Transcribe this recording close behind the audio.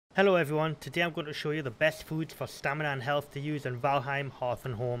Hello everyone, today I'm going to show you the best foods for stamina and health to use in Valheim Hearth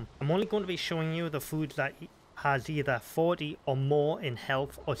and Home. I'm only going to be showing you the foods that has either 40 or more in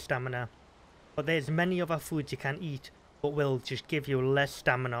health or stamina. But there's many other foods you can eat but will just give you less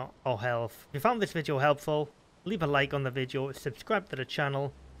stamina or health. If you found this video helpful, leave a like on the video, subscribe to the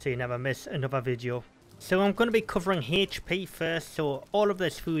channel so you never miss another video. So I'm going to be covering HP first. So all of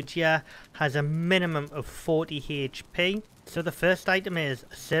this food here has a minimum of 40 HP. So the first item is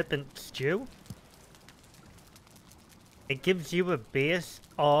Serpent Stew. It gives you a base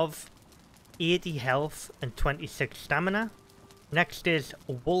of 80 health and 26 stamina. Next is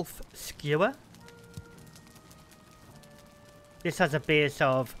Wolf Skewer. This has a base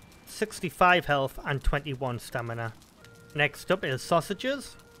of 65 health and 21 stamina. Next up is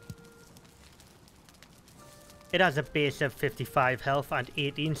Sausages. It has a base of 55 health and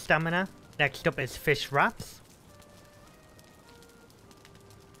 18 stamina. Next up is Fish Wraps.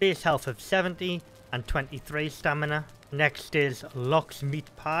 Base health of 70 and 23 stamina. Next is Lox Meat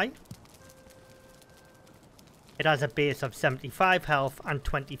Pie. It has a base of 75 health and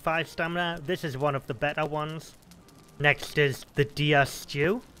 25 stamina. This is one of the better ones. Next is the Deer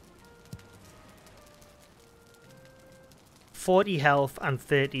Stew. 40 health and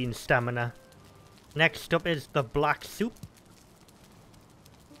 13 stamina. Next up is the Black Soup.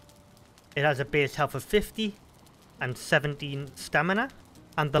 It has a base health of 50 and 17 stamina.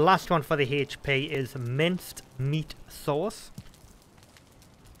 And the last one for the HP is Minced Meat Sauce.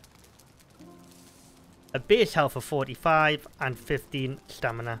 A base health of 45 and 15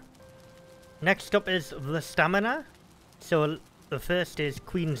 stamina. Next up is the stamina. So the first is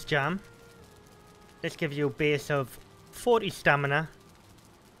Queen's Jam. This gives you a base of 40 stamina.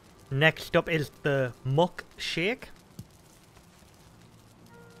 Next up is the Muck Shake.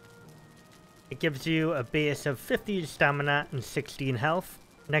 It gives you a base of 15 stamina and 16 health.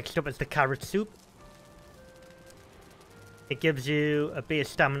 Next up is the Carrot Soup. It gives you a base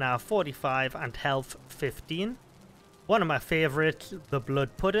stamina of 45 and health 15. One of my favourites, the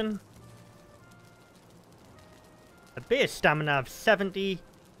Blood Pudding. A base stamina of 70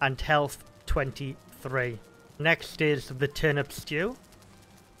 and health 23. Next is the Turnip Stew.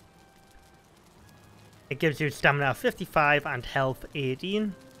 It gives you stamina of 55 and health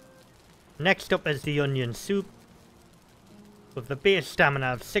 18. Next up is the Onion Soup, with the base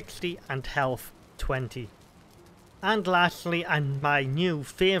stamina of 60 and health 20. And lastly, and my new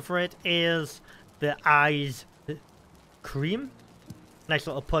favourite, is the Eyes Cream. Nice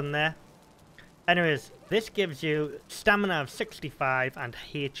little pun there. Anyways, this gives you stamina of 65 and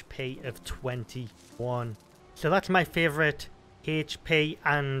HP of 21. So that's my favourite HP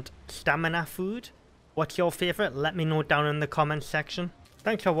and stamina food. What's your favourite? Let me know down in the comments section.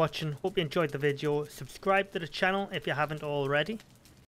 Thanks for watching. Hope you enjoyed the video. Subscribe to the channel if you haven't already.